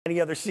any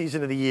other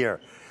season of the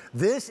year.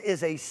 This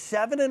is a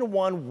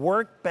 7-in-1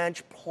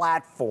 workbench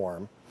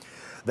platform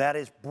that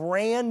is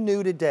brand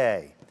new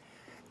today.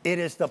 It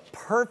is the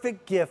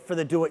perfect gift for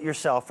the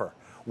do-it-yourselfer,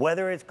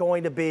 whether it's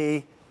going to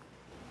be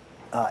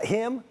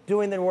him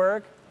doing the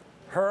work,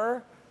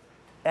 her,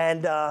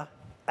 and at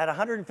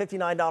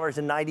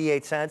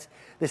 $159.98,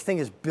 this thing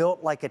is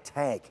built like a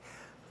tank.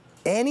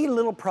 Any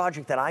little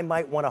project that I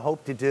might want to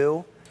hope to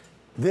do,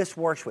 this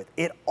works with.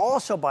 It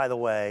also, by the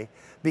way,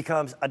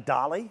 becomes a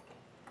dolly.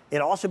 It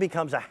also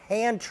becomes a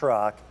hand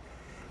truck,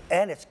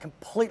 and it's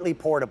completely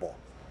portable.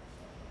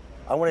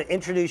 I want to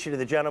introduce you to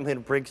the gentleman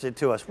who brings it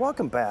to us.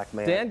 Welcome back,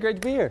 man. Dan, great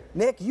to be here.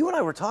 Nick, you and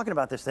I were talking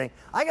about this thing.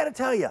 I got to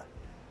tell you,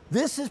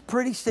 this is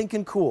pretty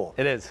stinking cool.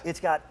 It is. It's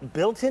got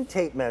built-in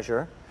tape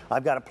measure.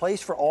 I've got a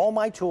place for all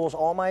my tools,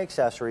 all my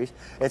accessories.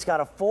 It's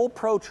got a full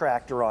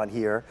protractor on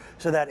here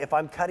so that if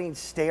I'm cutting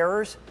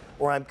stairs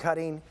or I'm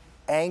cutting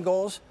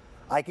angles,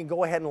 I can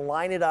go ahead and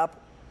line it up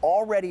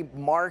already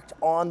marked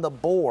on the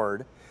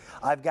board.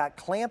 I've got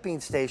clamping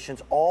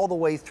stations all the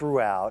way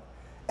throughout,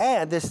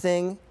 and this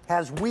thing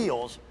has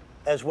wheels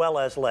as well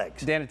as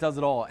legs. Dan, it does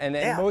it all. And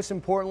most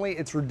importantly,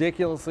 it's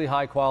ridiculously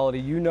high quality.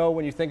 You know,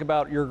 when you think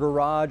about your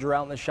garage or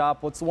out in the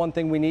shop, what's the one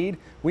thing we need?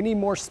 We need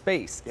more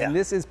space. Yeah. And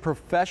this is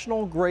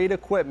professional grade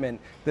equipment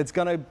that's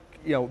going to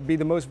be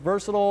the most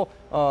versatile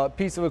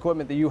piece of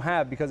equipment that you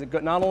have, because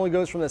it not only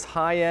goes from this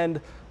high-end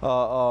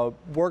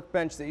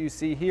workbench that you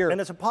see here.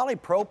 And it's a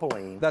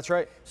polypropylene. That's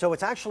right. So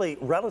it's actually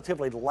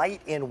relatively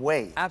light in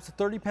weight. Up to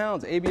 30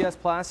 pounds, ABS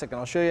plastic, and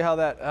I'll show you how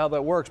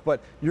that works.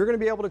 But you're going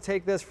to be able to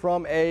take this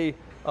from a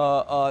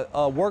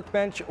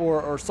workbench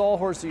or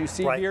Sawhorse that you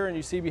see here and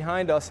you see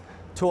behind us,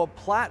 to a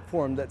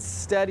platform that's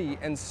steady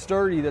and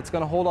sturdy, that's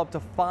going to hold up to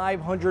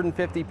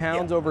 550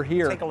 pounds over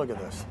here. Take a look at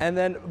this. And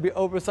then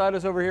beside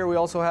us over here, we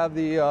also have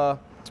the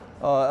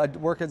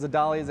work as a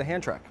dolly, as a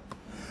hand truck.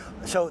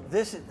 So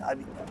this is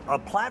a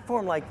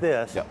platform like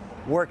this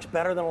works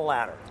better than a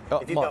ladder.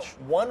 If you've got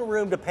one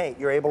room to paint,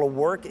 you're able to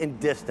work in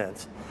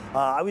distance.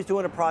 I was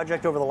doing a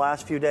project over the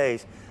last few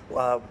days.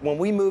 When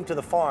we moved to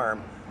the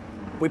farm,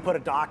 we put a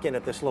dock in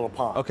at this little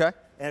pond. Okay.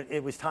 And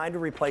it was time to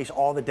replace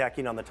all the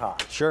decking on the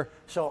top. Sure.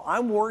 So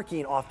I'm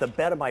working off the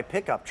bed of my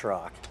pickup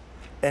truck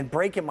and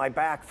breaking my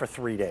back for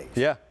 3 days.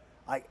 Yeah.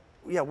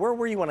 Where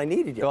were you when I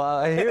needed you? Well,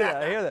 I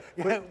hear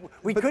that.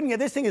 We couldn't get,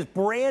 this thing is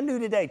brand new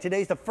today.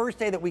 Today's the first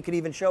day that we could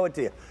even show it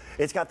to you.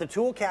 It's got the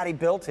tool caddy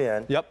built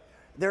in. Yep.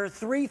 There are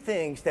 3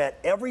 things that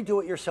every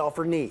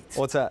do-it-yourselfer needs.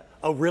 What's that?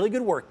 A really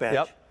good workbench.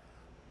 Yep.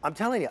 I'm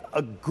telling you,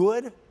 a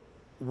good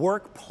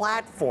work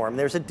platform.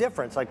 There's a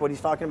difference, like what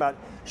he's talking about,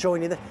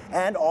 showing you this,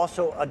 and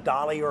also a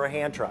dolly or a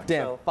hand truck.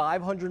 Dan,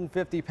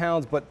 550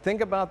 pounds, but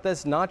think about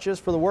this not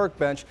just for the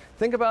workbench.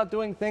 Think about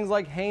doing things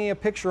like hanging a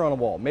picture on a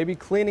wall, maybe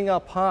cleaning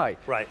up high.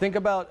 Right. Think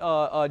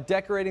about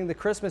decorating the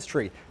Christmas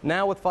tree.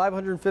 Now with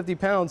 550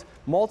 pounds,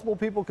 multiple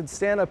people could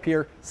stand up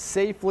here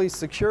safely,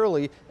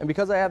 securely, and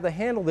because I have the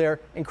handle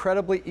there,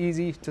 incredibly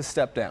easy to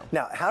step down.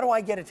 Now, how do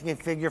I get it to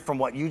configure from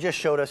what you just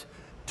showed us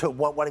to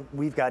what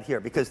we've got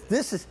here? Because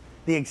this is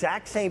the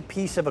exact same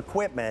piece of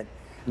equipment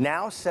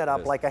now set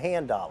up like a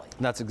hand dolly.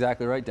 That's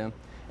exactly right, Dan.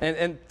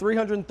 And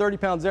 330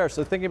 pounds there.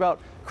 So thinking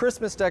about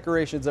Christmas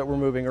decorations that we're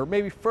moving, or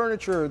maybe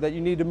furniture that you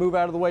need to move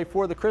out of the way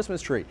for the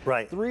Christmas tree.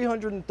 Right.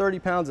 330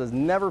 pounds has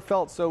never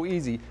felt so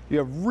easy. You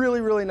have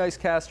really, really nice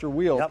caster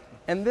wheels. Yep.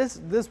 And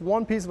this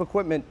one piece of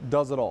equipment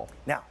does it all.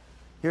 Now,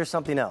 here's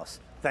something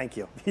else. Thank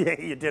you.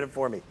 You did it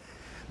for me.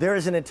 There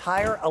is an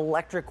entire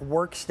electric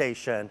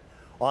workstation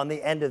on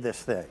the end of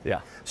this thing. Yeah.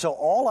 So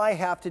all I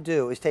have to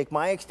do is take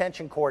my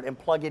extension cord and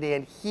plug it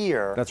in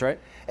here. That's right.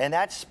 And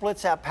that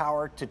splits that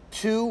power to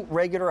 2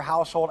 regular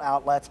household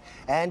outlets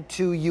and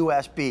 2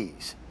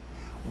 USBs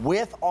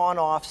with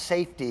on-off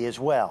safety as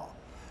well.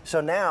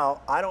 So now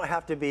I don't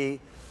have to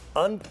be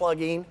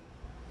unplugging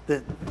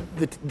the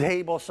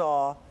table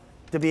saw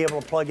to be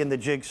able to plug in the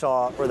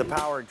jigsaw or the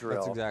power drill.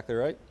 That's exactly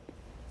right.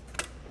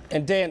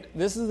 And Dan,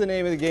 this is the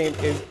name of the game.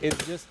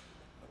 It's just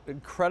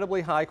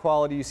incredibly high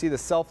quality. You see the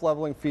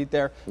self-leveling feet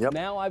there. Yep.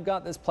 Now I've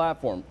got this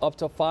platform up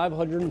to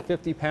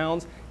 550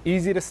 pounds,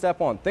 easy to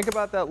step on. Think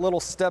about that little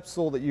step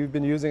stool that you've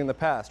been using in the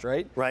past,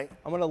 right? Right.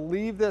 I'm going to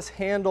leave this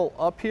handle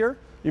up here.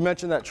 You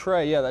mentioned that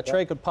tray. Yeah, that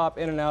tray could pop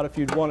in and out if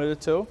you'd wanted it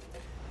to.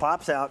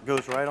 Pops out,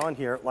 goes right on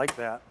here like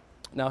that.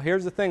 Now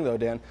here's the thing though,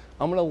 Dan.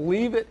 I'm going to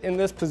leave it in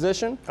this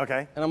position.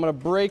 Okay. And I'm going to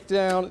break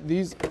down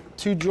these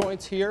 2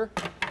 joints here,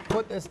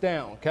 put this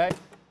down, okay?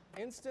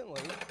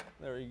 Instantly,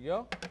 there you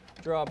go,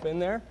 drop in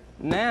there.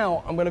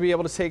 Now I'm going to be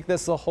able to take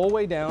this the whole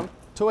way down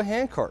to a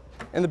hand cart.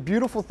 And the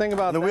beautiful thing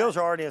about the wheels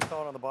are already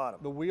installed on the bottom.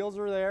 The wheels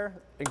are there,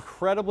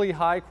 incredibly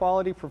high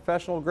quality,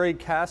 professional grade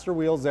caster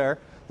wheels there.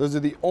 Those are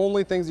the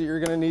only things that you're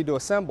going to need to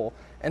assemble.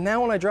 And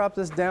now when I drop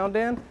this down,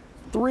 Dan,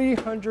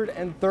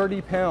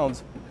 330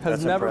 pounds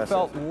has never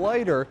felt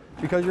lighter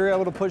because you're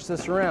able to push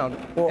this around.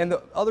 Well, and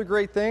the other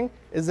great thing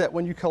is that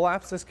when you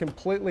collapse this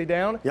completely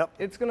down,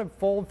 it's going to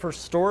fold for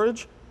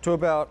storage to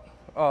about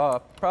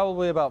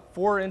probably about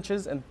 4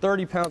 inches and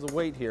 30 pounds of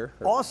weight here.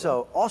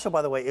 Also,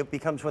 by the way, it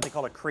becomes what they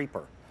call a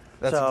creeper.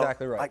 That's so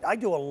exactly right. I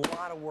do a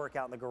lot of work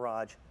out in the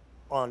garage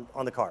on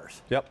the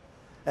cars. Yep.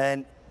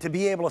 And to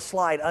be able to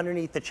slide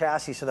underneath the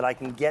chassis so that I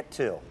can get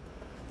to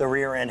the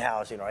rear end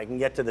housing, or I can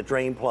get to the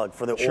drain plug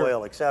for the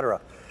oil,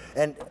 etc.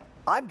 And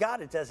I've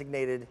got a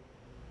designated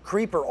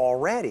creeper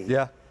already.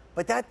 Yeah.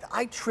 But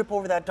I trip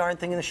over that darn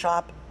thing in the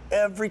shop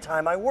every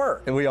time I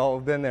work. And we all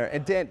have been there.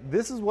 And Dan,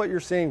 this is what you're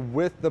seeing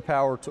with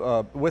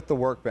the with the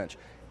Workbench.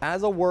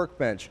 As a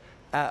workbench,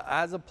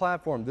 as a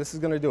platform, this is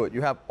going to do it.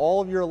 You have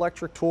all of your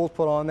electric tools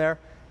put on there,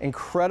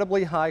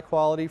 incredibly high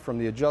quality from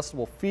the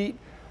adjustable feet,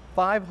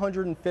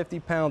 550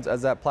 pounds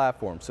as that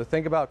platform. So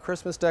think about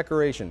Christmas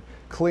decoration,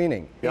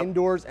 cleaning,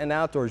 indoors and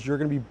outdoors. You're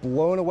going to be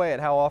blown away at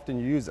how often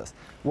you use this.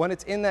 When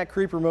it's in that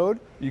creeper mode,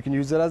 you can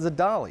use it as a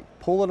dolly,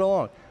 pull it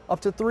along, up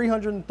to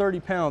 330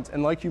 pounds,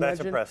 and like you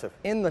mentioned, impressive.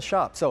 In the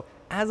shop. So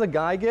as a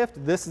guy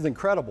gift, this is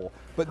incredible.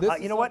 But this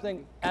is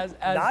something as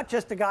not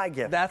just a guy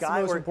gift. That's the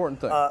most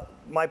important thing.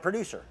 My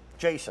producer,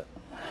 Jason,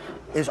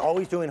 is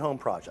always doing home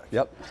projects.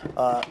 Yep.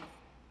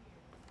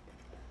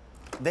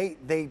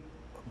 They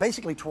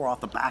basically tore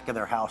off the back of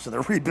their house, and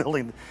they're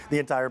rebuilding the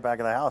entire back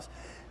of the house.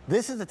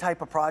 This is the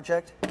type of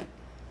project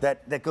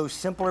that goes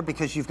simpler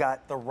because you've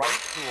got the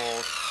right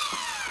tools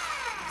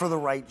for the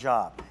right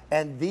job.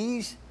 And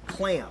these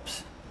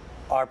clamps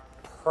are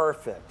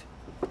perfect.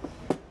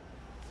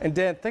 And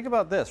Dan, think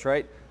about this,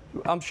 right?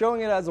 I'm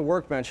showing it as a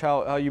workbench,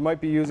 how you might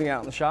be using it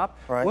out in the shop.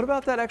 Right. What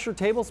about that extra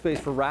table space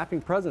for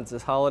wrapping presents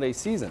this holiday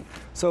season?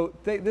 So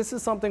this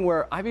is something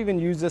where I've even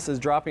used this as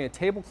dropping a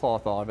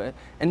tablecloth off it,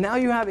 and now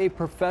you have a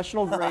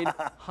professional grade,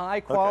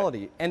 high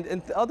quality.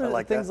 And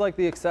other things like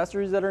the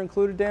accessories that are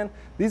included, Dan,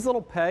 these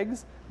little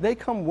pegs, they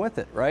come with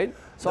it, right?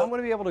 So I'm going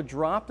to be able to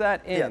drop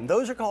that in. Yeah,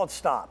 those are called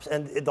stops.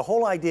 And the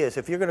whole idea is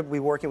if you're going to be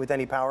working with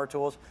any power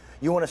tools,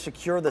 you want to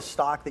secure the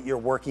stock that you're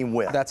working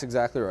with. That's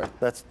exactly right.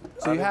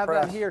 So you have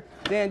that here.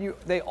 Dan,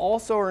 they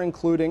also are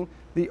including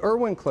the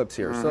Irwin clips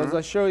here. So as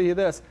I show you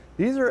this,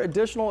 these are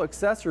additional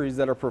accessories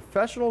that are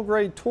professional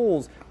grade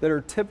tools that are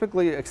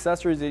typically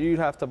accessories that you'd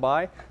have to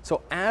buy.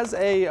 So as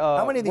a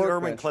how many of the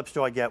Irwin clips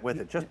do I get with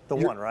it? Just the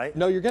one, right?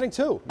 No, you're getting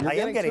two. You're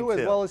getting two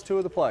as well as two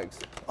of the plugs.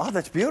 Oh,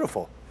 that's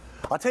beautiful.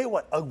 I'll tell you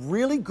what, a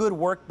really good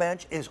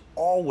workbench is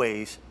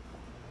always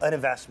an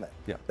investment.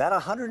 Yeah. That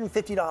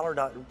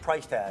 $150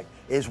 price tag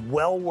is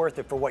well worth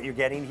it for what you're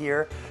getting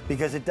here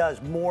because it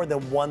does more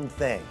than one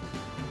thing.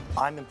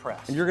 I'm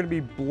impressed. And you're going to be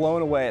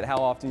blown away at how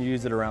often you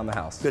use it around the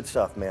house. Good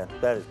stuff, man.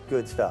 That is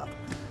good stuff.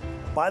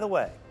 By the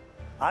way,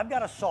 I've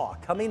got a saw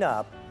coming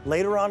up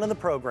later on in the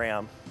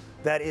program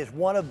that is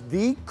one of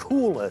the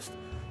coolest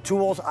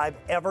tools I've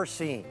ever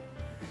seen.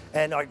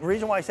 And the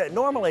reason why I said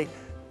normally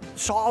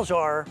saws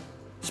are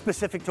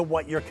specific to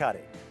what you're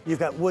cutting. You've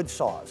got wood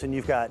saws and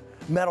you've got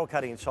metal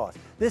cutting saws.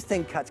 This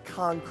thing cuts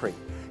concrete,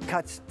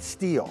 cuts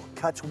steel,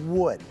 cuts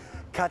wood,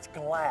 cuts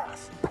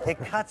glass. It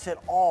cuts it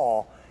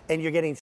all, and you're getting